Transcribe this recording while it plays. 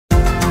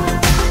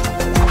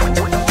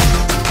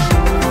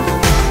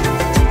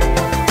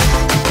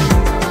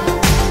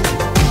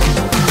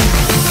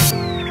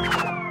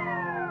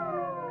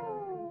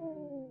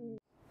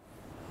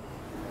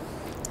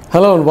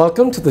Hello and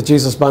welcome to the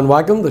Jesus Band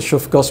Wagon, the show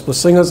for gospel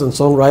singers and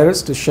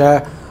songwriters to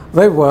share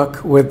their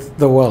work with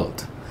the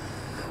world.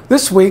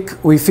 This week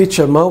we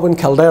feature Merwyn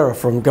Caldeira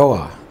from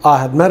Goa. I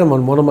had met him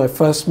on one of my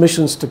first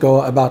missions to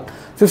Goa about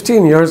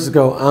 15 years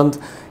ago, and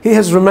he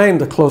has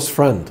remained a close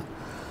friend.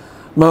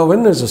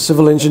 Merwyn is a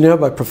civil engineer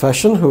by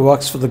profession who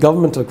works for the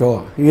government of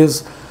Goa. He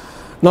has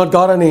not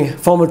got any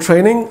formal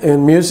training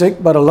in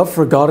music, but a love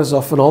for God is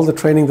often all the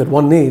training that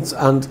one needs,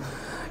 and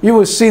you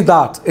will see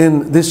that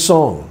in this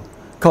song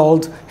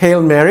called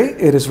Hail Mary.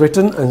 It is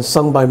written and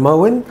sung by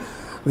Merwyn.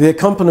 The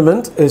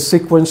accompaniment is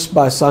sequenced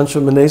by Sancho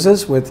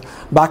Menezes with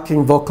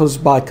backing vocals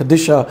by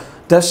Kadisha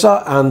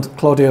and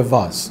Claudia.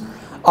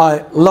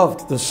 I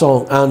loved the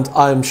song and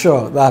I am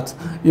sure that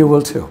you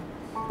will too.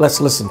 Let's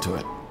listen to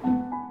it.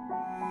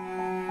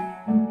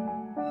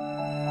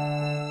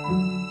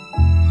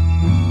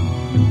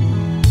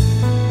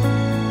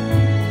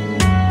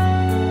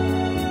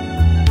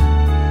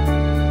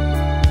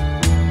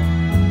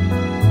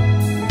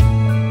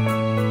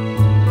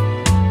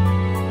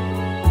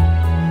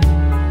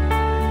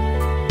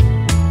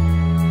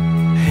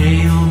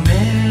 Hail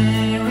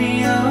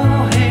Mary,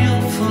 oh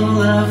hail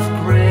full of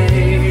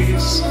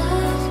grace,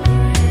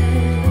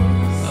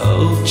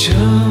 oh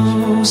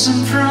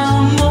chosen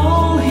from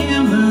all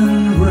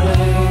human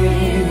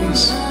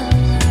race.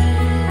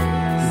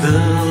 The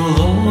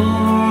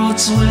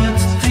Lord's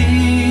with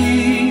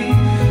thee,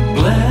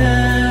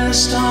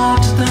 blessed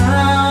art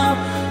thou,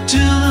 to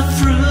the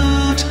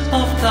fruit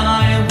of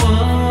thy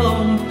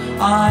womb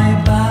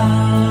I bow.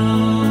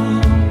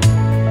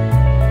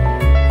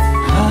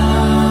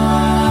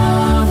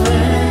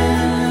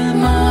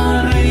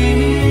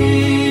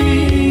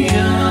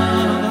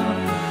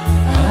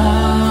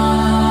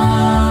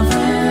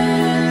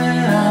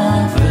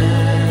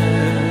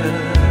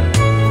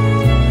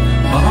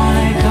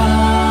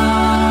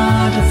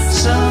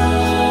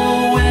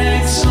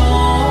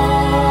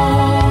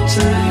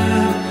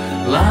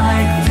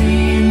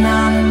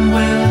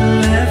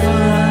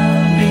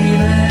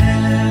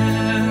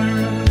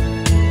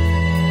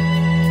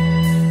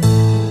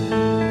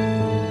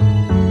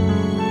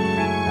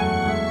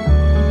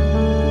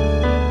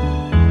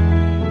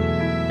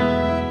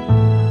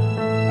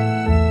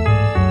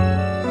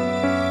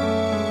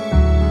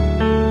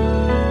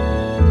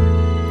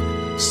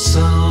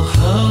 So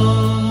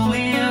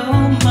holy,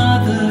 O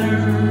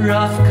Mother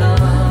of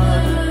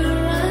God,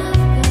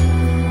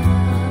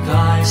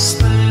 thy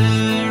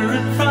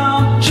spirit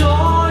found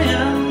joy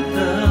in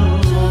the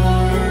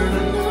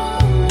Lord.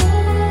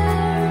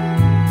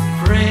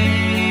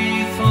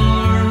 Pray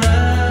for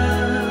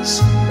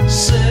us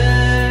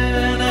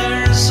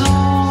sinners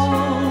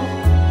all,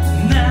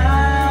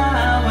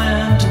 now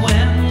and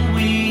when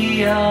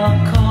we are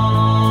called.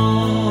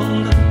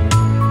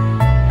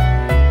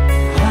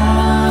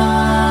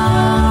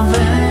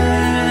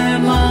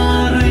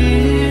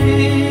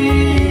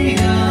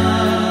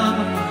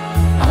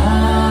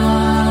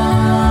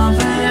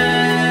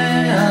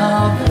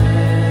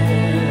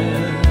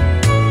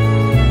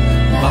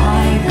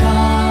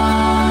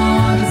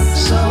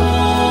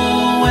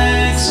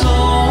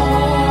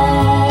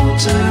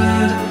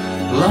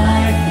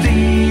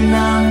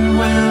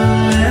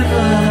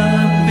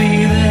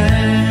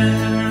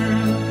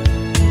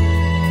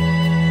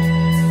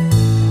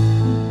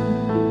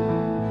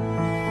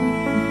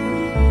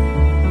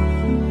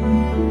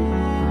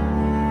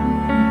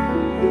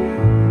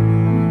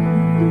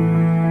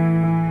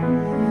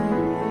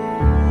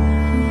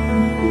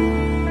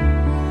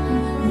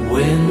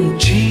 When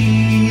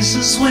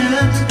Jesus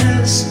with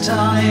his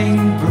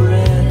dying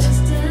breath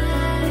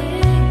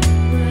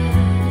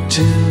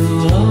to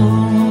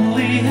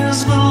only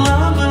his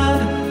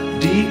beloved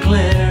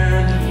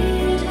declared,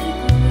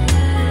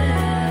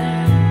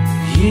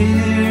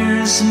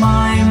 here's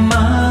my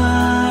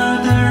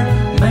mother,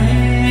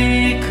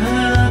 make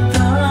her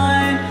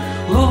thine.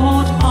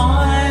 Lord,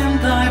 I'm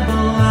thy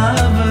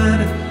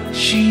beloved,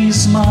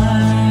 she's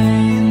mine.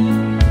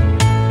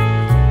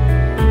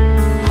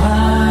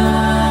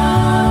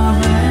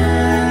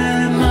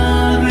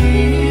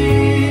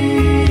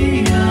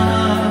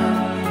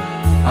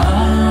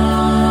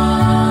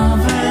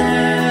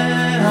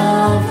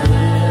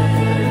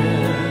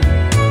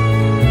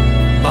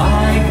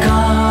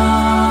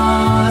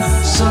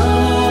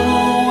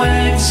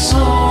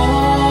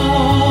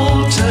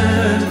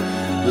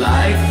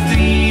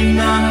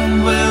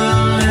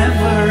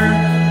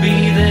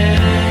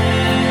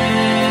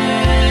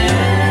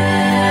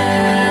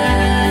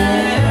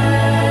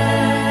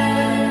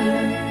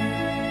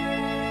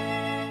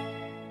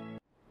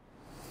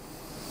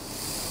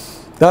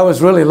 That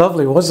was really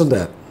lovely, wasn't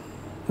it?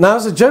 Now,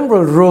 as a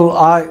general rule,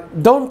 I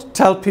don't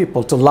tell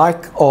people to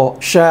like or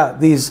share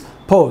these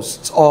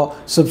posts or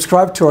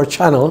subscribe to our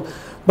channel,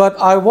 but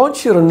I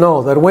want you to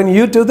know that when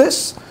you do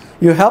this,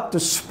 you help to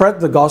spread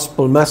the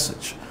gospel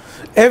message.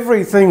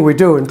 Everything we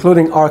do,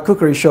 including our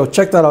cookery show,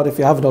 check that out if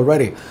you haven't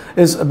already,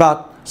 is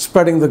about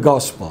spreading the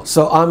gospel.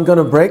 So I'm going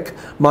to break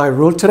my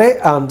rule today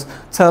and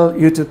tell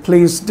you to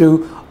please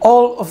do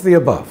all of the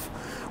above.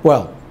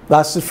 Well,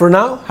 That's it for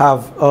now.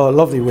 Have a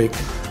lovely week.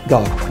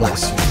 God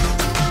bless you.